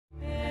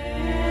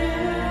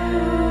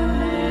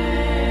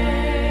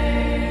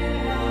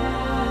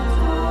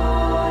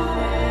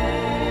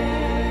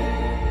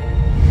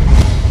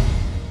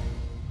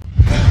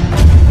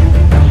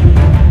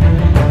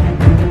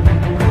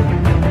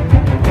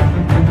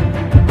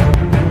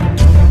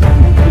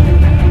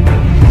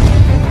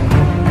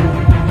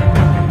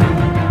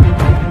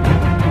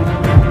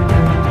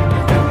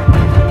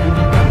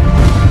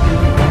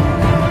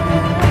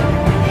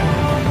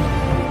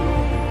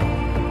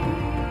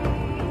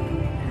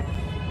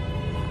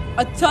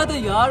अच्छा तो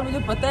यार मुझे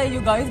पता है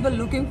you guys were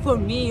looking for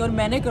me और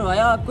मैंने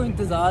करवाया आपको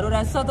इंतज़ार, और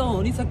ऐसा तो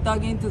हो नहीं सकता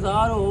कि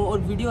इंतज़ार हो और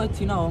वीडियो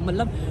अच्छी ना हो।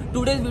 मतलब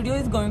today's video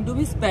is going to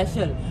be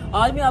special.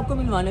 आज मैं आपको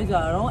मिलवाने जा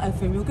रहा हूँ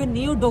एफएमयू के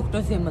न्यू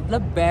डॉक्टर से,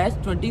 मतलब बैच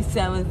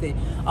 27 से।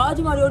 आज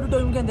हमारे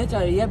ऑडिटोरियम के अंदर चल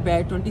रही है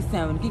बैच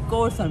 27 की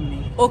कोर्स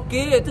सेरेमनी।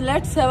 ओके तो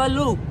let's have a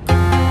look.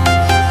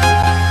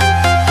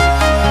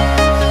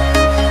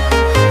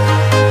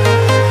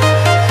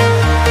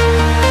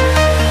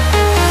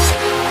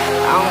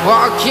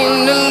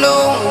 Walking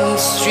alone, the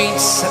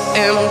streets are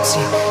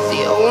empty.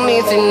 The only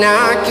thing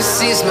I can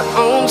see is my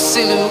own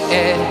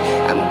silhouette.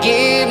 I'm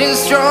getting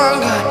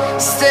stronger,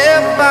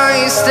 step by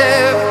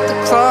step. The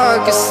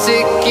clock is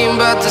ticking,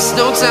 but there's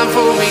no time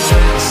for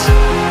regrets.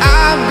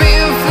 I've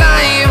been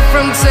flying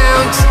from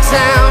town to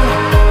town,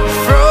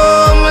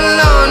 from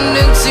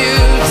London to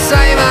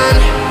Taiwan.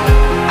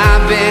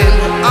 I've been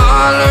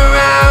all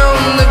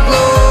around the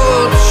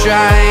globe,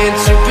 trying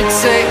to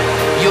protect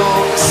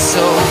your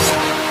soul.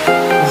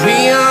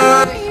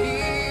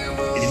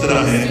 इस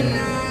तरह है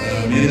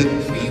मेरे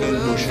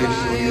कोशिश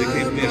देखे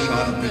इतने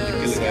अशार में लिख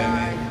के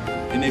लगाए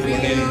मैं इन्हें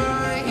पढ़े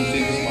उनसे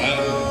इंस्पायर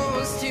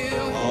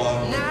हो और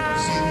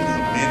इसी तरह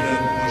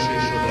मेहनत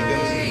कोशिश और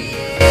लगन से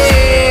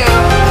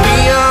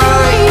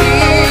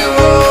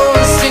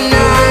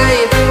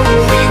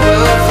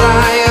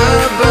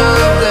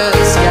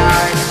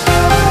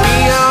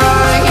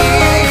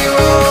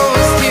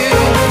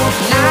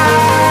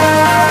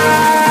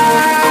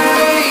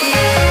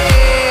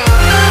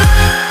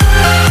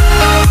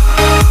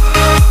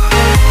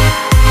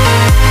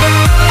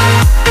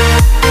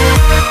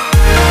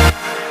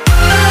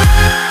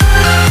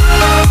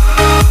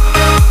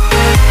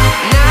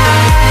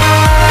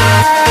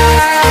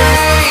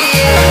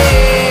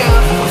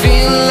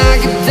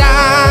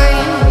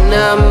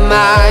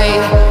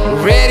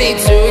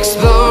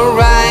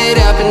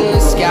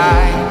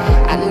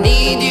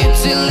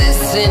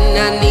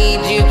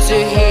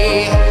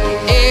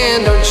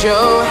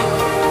show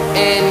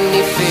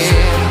any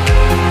fear.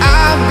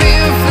 I've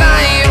been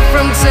flying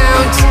from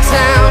town to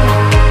town,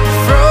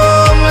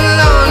 from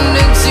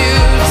London to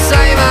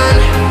Taiwan.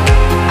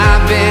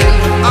 I've been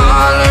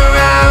all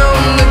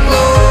around the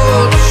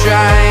globe,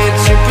 trying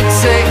to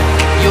protect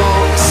your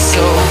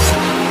soul.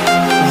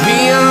 We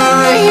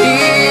are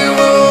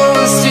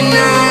heroes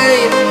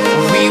tonight.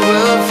 We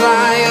will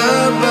fly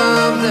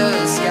above the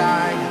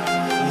sky.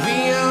 We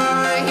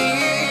are heroes.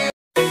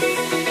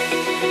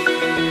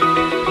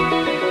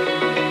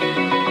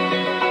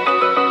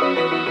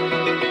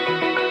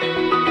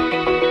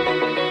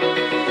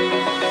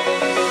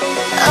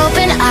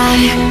 Open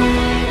eye,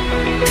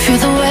 feel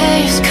the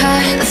waves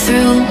cut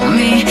through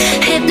me,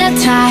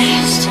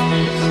 hypnotized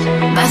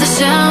by the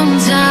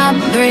sounds I'm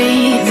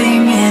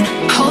breathing in.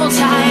 Hold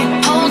tight,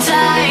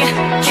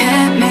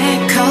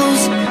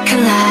 chemicals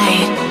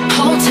collide.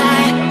 Hold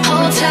tight,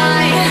 hold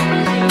tight,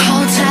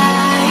 hold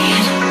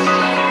tight.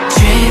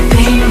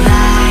 Dripping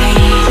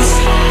lights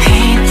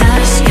paint the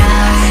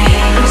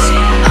skies,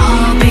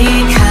 all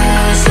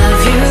because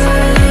of you.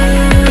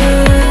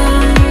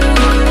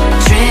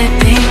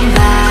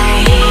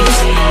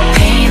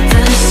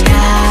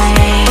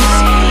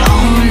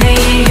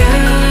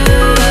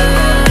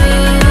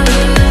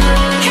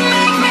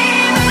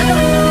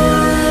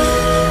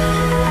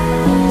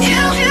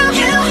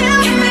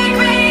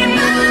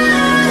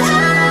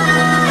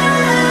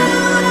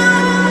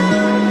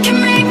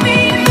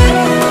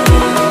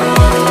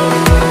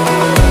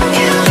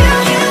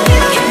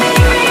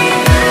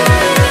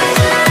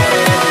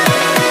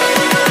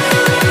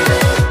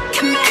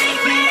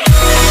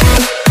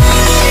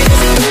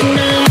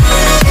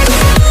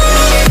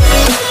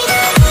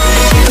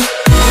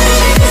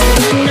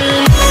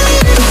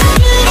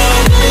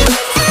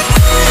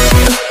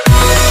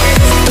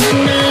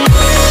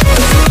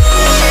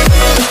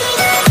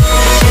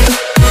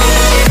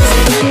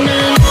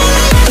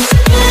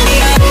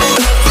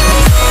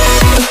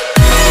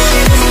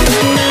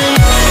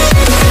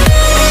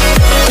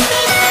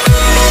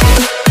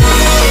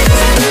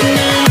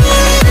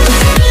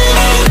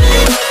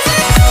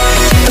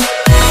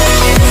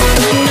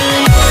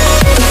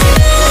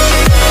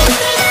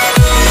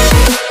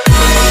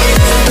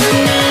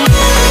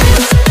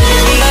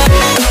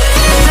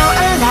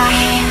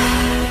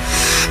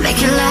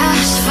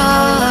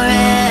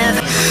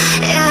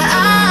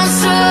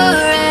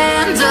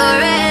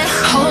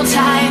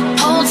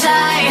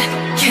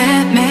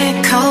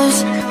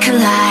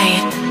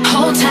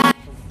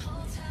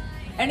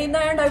 And in the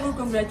end, I would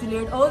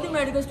congratulate all the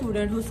medical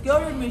students who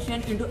secured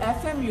admission into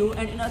FMU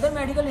and in other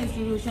medical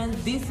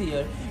institutions this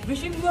year.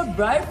 Wishing you a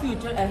bright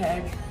future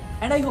ahead.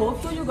 And I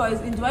hope so you guys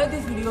enjoyed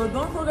this video.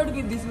 Don't forget to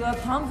give this video a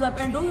thumbs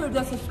up and do hit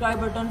the subscribe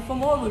button for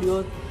more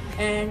videos.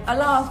 And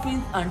Allah Hafiz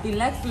until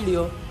next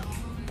video.